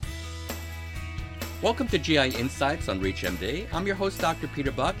Welcome to GI Insights on ReachMD. I'm your host, Dr.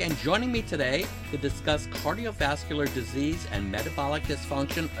 Peter Buch, and joining me today to discuss cardiovascular disease and metabolic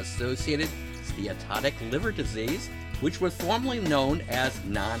dysfunction-associated steatotic liver disease, which was formerly known as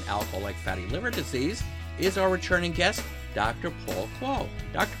non-alcoholic fatty liver disease, is our returning guest, Dr. Paul Kuo.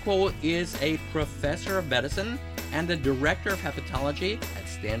 Dr. Kuo is a professor of medicine and the Director of Hepatology at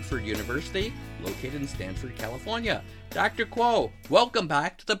Stanford University, located in Stanford, California. Dr. Kuo, welcome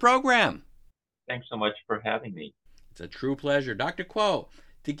back to the program. Thanks so much for having me. It's a true pleasure. Dr. Kuo,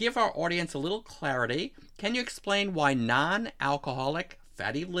 to give our audience a little clarity, can you explain why non-alcoholic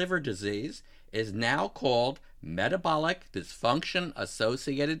fatty liver disease is now called metabolic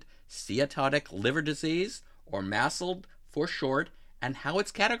dysfunction-associated steatotic liver disease, or MASLD for short, and how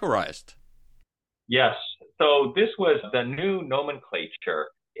it's categorized? Yes. So this was the new nomenclature.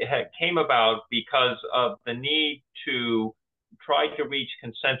 It came about because of the need to try to reach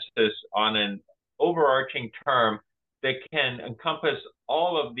consensus on an overarching term that can encompass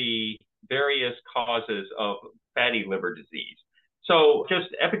all of the various causes of fatty liver disease. So just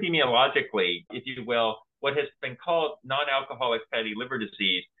epidemiologically, if you will, what has been called non-alcoholic fatty liver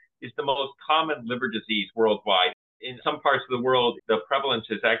disease is the most common liver disease worldwide. In some parts of the world, the prevalence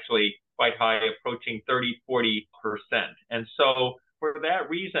is actually quite high, approaching 30-40%. And so for that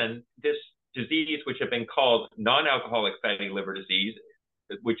reason, this disease, which had been called non-alcoholic fatty liver disease,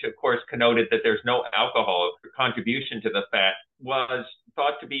 which of course connoted that there's no alcohol contribution to the fat, was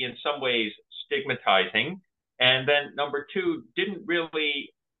thought to be in some ways stigmatizing. And then number two, didn't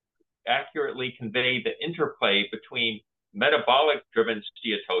really accurately convey the interplay between metabolic-driven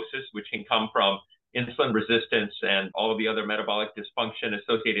steatosis, which can come from insulin resistance and all of the other metabolic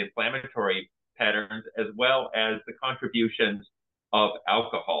dysfunction-associated inflammatory patterns, as well as the contributions of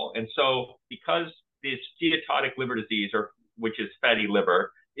alcohol. And so because the steatotic liver disease, or which is fatty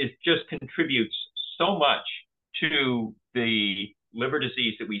liver, just contributes so much to the liver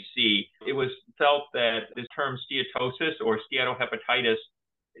disease that we see, it was felt that this term steatosis or steatohepatitis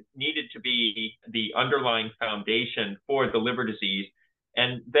needed to be the underlying foundation for the liver disease.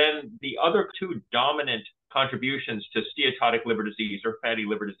 And then the other two dominant contributions to steatotic liver disease or fatty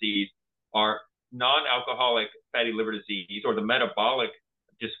liver disease are non-alcoholic fatty liver disease, or the metabolic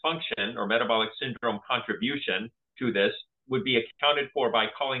dysfunction or metabolic syndrome contribution to this would be accounted for by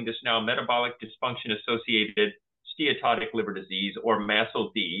calling this now metabolic dysfunction-associated steatotic liver disease, or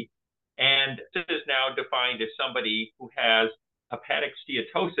MASLD. And this is now defined as somebody who has hepatic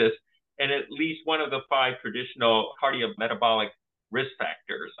steatosis and at least one of the 5 traditional cardiometabolic risk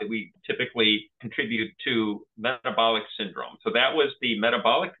factors that we typically contribute to metabolic syndrome. So that was the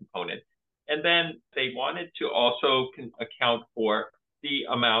metabolic component. And then they wanted to also account for the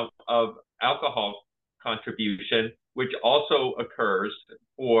amount of alcohol contribution, which also occurs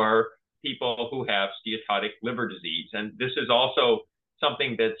for people who have steatotic liver disease. And this is also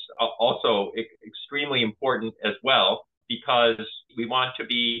something that's also extremely important as well, because we want to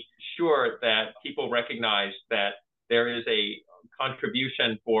be sure that people recognize that there is a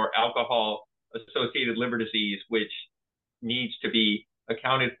contribution for alcohol-associated liver disease, which needs to be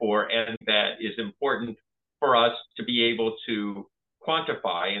accounted for, and that is important for us to be able to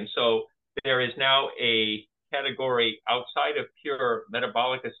quantify. And so there is now a category outside of pure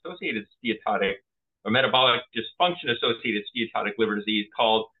metabolic-associated steatotic or metabolic dysfunction-associated steatotic liver disease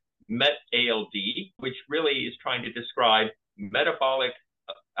called MASLD, which really is trying to describe metabolic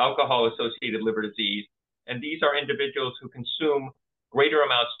alcohol-associated liver disease. And these are individuals who consume greater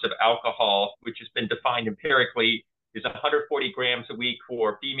amounts of alcohol, which has been defined empirically is 140 grams a week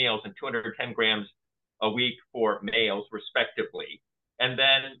for females and 210 grams a week for males, respectively. And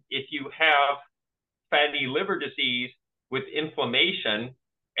then if you have fatty liver disease with inflammation,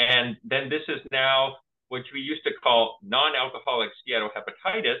 and then this is now what we used to call non-alcoholic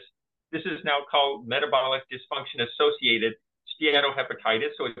steatohepatitis, this is now called metabolic dysfunction-associated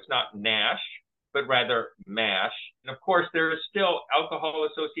steatohepatitis. So it's not NASH, but rather MASH. And of course, there is still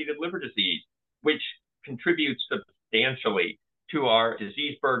alcohol-associated liver disease, which contributes substantially to our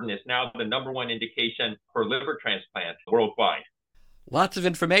disease burden, is now the number 1 indication for liver transplant worldwide. Lots of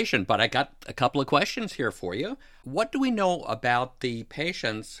information, but I got a couple of questions here for you. What do we know about the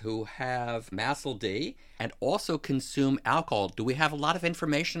patients who have MASLD and also consume alcohol? Do we have a lot of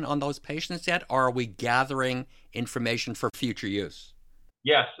information on those patients yet, or are we gathering information for future use?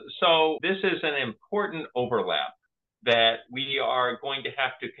 Yes, so this is an important overlap that we are going to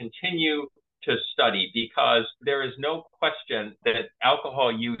have to continue to study, because there is no question that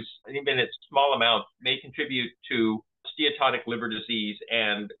alcohol use, even in small amounts, may contribute to steatotic liver disease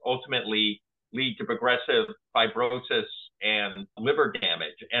and ultimately lead to progressive fibrosis and liver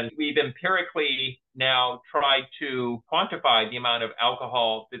damage. And we've empirically now tried to quantify the amount of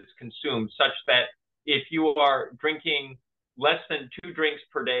alcohol that's consumed such that if you are drinking less than 2 drinks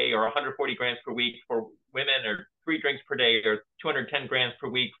per day or 140 grams per week for women, or 3 drinks per day or 210 grams per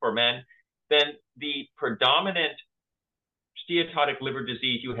week for men, then the predominant steatotic liver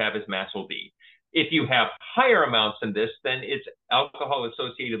disease you have is MASLD. If you have higher amounts than this, then it's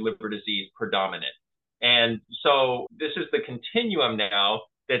alcohol-associated liver disease predominant. And so this is the continuum now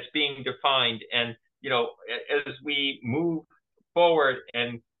that's being defined. And, as we move forward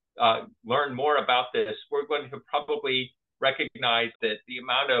and learn more about this, we're going to probably recognize that the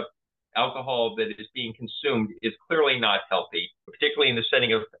amount of alcohol that is being consumed is clearly not healthy, particularly in the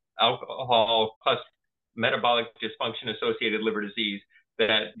setting of alcohol plus metabolic dysfunction-associated liver disease,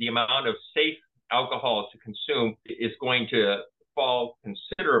 that the amount of safe alcohol to consume is going to fall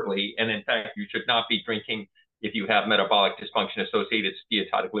considerably. And in fact, you should not be drinking if you have metabolic dysfunction-associated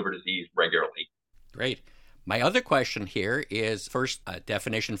steatotic liver disease regularly. Great. My other question here is, first, a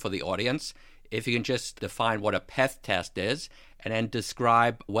definition for the audience. If you can just define what a PEth test is, and then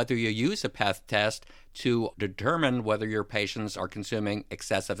describe whether you use a PEth test to determine whether your patients are consuming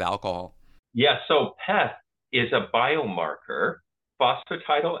excessive alcohol. Yes, so PEth is a biomarker,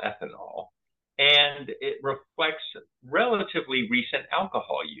 phosphatidylethanol, and it reflects relatively recent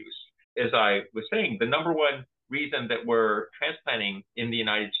alcohol use. As I was saying, the number one reason that we're transplanting in the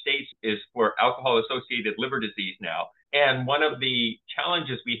United States is for alcohol-associated liver disease now. And one of the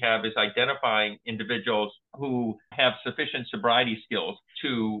challenges we have is identifying individuals who have sufficient sobriety skills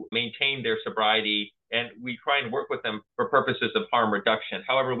to maintain their sobriety, and we try and work with them for purposes of harm reduction.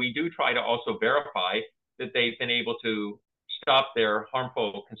 However, we do try to also verify that they've been able to stop their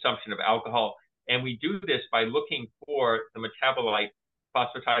harmful consumption of alcohol. And we do this by looking for the metabolite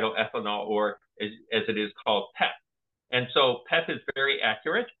phosphatidylethanol, or as it is called, PEth. And so PEth is very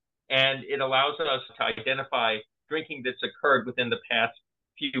accurate, and it allows us to identify drinking that's occurred within the past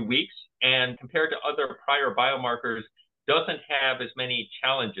few weeks, and compared to other prior biomarkers, doesn't have as many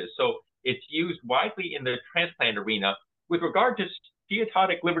challenges. So it's used widely in the transplant arena. With regard to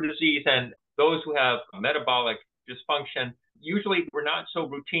steatotic liver disease and those who have metabolic dysfunction, usually we're not so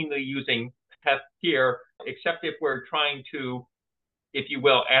routinely using PEth here, except if we're trying to, if you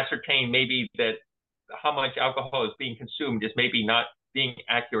will, ascertain maybe that how much alcohol is being consumed is maybe not being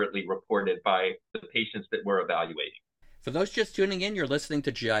accurately reported by the patients that we're evaluating. For those just tuning in, you're listening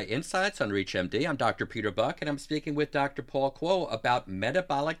to GI Insights on ReachMD. I'm Dr. Peter Buch, and I'm speaking with Dr. Paul Kuo about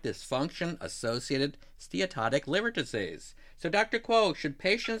metabolic dysfunction-associated steatotic liver disease. So, Dr. Kuo, should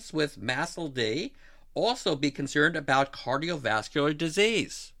patients with MASLD also be concerned about cardiovascular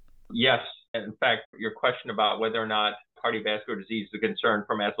disease? Yes. In fact, your question about whether or not cardiovascular disease is a concern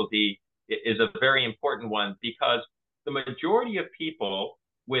for MASLD is a very important one, because the majority of people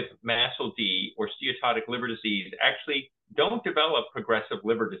with MASLD or steatotic liver disease actually don't develop progressive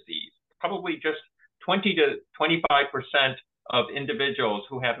liver disease. Probably just 20 to 25% of individuals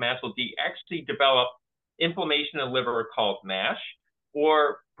who have MASLD actually develop inflammation in the liver called MASH,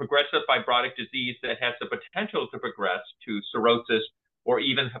 or progressive fibrotic disease that has the potential to progress to cirrhosis or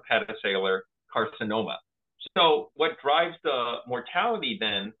even hepatocellular carcinoma. So what drives the mortality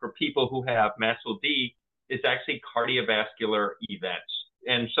then for people who have MASLD is actually cardiovascular events.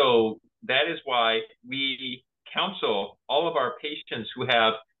 And so that is why we counsel all of our patients who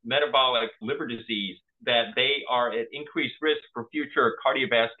have metabolic liver disease that they are at increased risk for future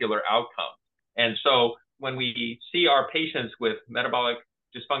cardiovascular outcomes. And so when we see our patients with metabolic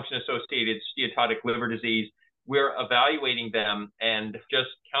dysfunction-associated steatotic liver disease, we're evaluating them and just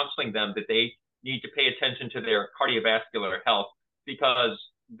counseling them that they need to pay attention to their cardiovascular health, because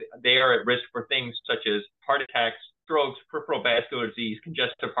they are at risk for things such as heart attacks, strokes, peripheral vascular disease,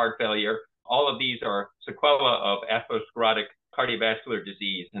 congestive heart failure. All of these are sequelae of atherosclerotic cardiovascular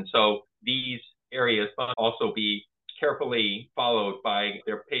disease. And so these areas must also be carefully followed by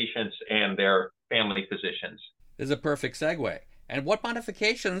their patients and their family physicians. This is a perfect segue. And what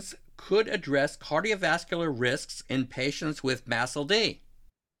modifications could address cardiovascular risks in patients with MASLD?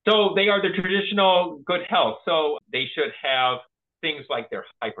 So they are the traditional good health. So they should have things like their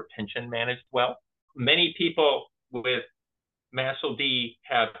hypertension managed well. Many people with MASLD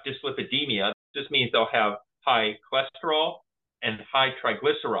have dyslipidemia. This means they'll have high cholesterol and high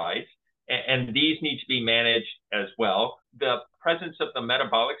triglycerides, and these need to be managed as well. The presence of the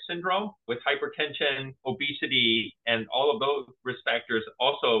metabolic syndrome with hypertension, obesity, and all of those risk factors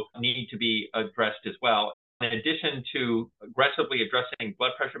also need to be addressed as well. In addition to aggressively addressing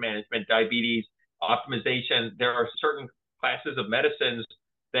blood pressure management, diabetes, optimization, there are certain classes of medicines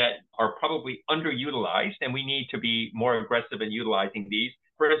that are probably probably underutilized, and we need to be more aggressive in utilizing these.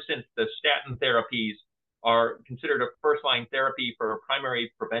 For instance, the statin therapies are considered a first-line therapy for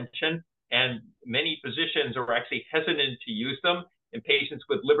primary prevention, and many physicians are actually hesitant to use them in patients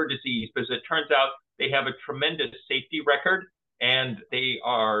with liver disease because it turns out they have a tremendous safety record, and they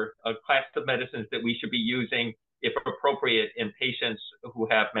are a class of medicines that we should be using if appropriate in patients who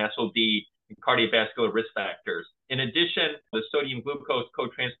have MASLD and cardiovascular risk factors. In addition, the sodium glucose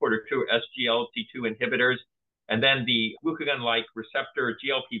cotransporter 2, SGLT2 inhibitors, and then the glucagon-like receptor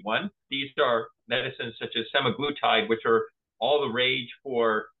GLP-1. These are medicines such as semaglutide, which are all the rage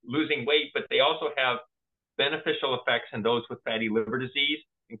for losing weight, but they also have beneficial effects in those with fatty liver disease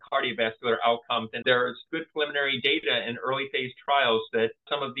and cardiovascular outcomes. And there's good preliminary data in early phase trials that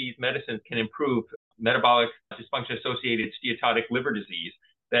some of these medicines can improve metabolic dysfunction-associated steatotic liver disease,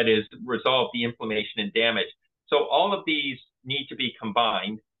 that is, resolve the inflammation and damage. So all of these need to be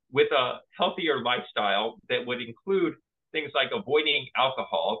combined with a healthier lifestyle that would include things like avoiding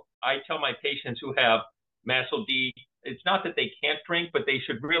alcohol. I tell my patients who have MASLD, it's not that they can't drink, but they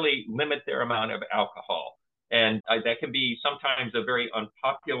should really limit their amount of alcohol. And that can be sometimes a very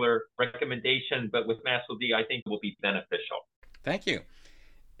unpopular recommendation, but with MASLD, I think it will be beneficial. Thank you.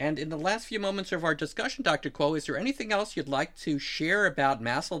 And in the last few moments of our discussion, Dr. Kuo, is there anything else you'd like to share about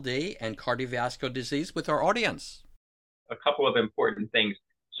MASLD and cardiovascular disease with our audience? A couple of important things.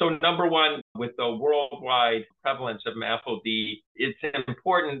 So number one, with the worldwide prevalence of MASLD, it's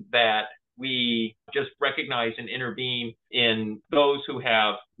important that we just recognize and intervene in those who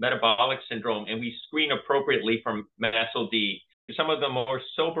have metabolic syndrome, and we screen appropriately for MASLD. Some of the more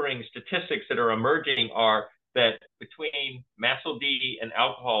sobering statistics that are emerging are that between MASLD and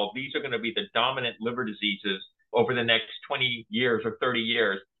alcohol, these are going to be the dominant liver diseases over the next 20 years or 30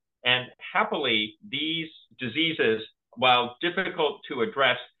 years. And happily, these diseases, while difficult to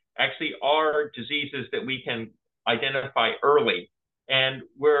address, actually are diseases that we can identify early. And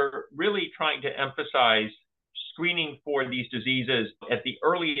we're really trying to emphasize screening for these diseases at the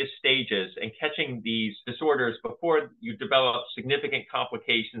earliest stages and catching these disorders before you develop significant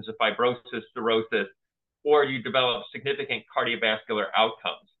complications of fibrosis, cirrhosis, or you develop significant cardiovascular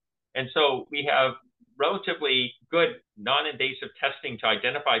outcomes. And so we have relatively good non-invasive testing to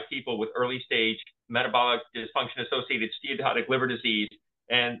identify people with early stage metabolic dysfunction-associated steatotic liver disease.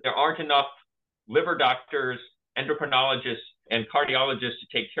 And there aren't enough liver doctors, endocrinologists, and cardiologists to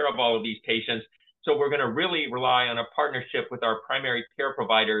take care of all of these patients. So we're going to really rely on a partnership with our primary care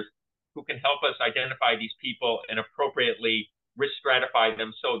providers who can help us identify these people and appropriately risk stratify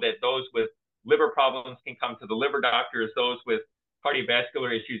them so that those with liver problems can come to the liver doctors, those with cardiovascular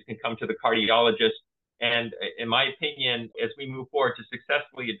issues can come to the cardiologist. And in my opinion, as we move forward to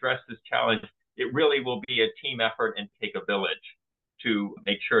successfully address this challenge, it really will be a team effort and take a village to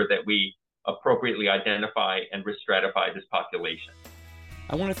make sure that we appropriately identify and risk stratify this population.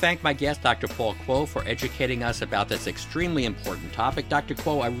 I want to thank my guest, Dr. Paul Kuo, for educating us about this extremely important topic. Dr.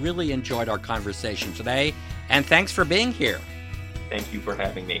 Kuo, I really enjoyed our conversation today, and thanks for being here. Thank you for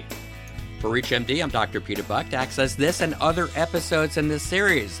having me. For ReachMD, I'm Dr. Peter Buch. To access this and other episodes in this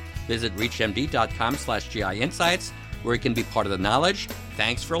series, visit reachmd.com/GI Insights, where you can be part of the knowledge.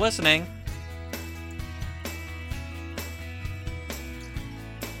 Thanks for listening.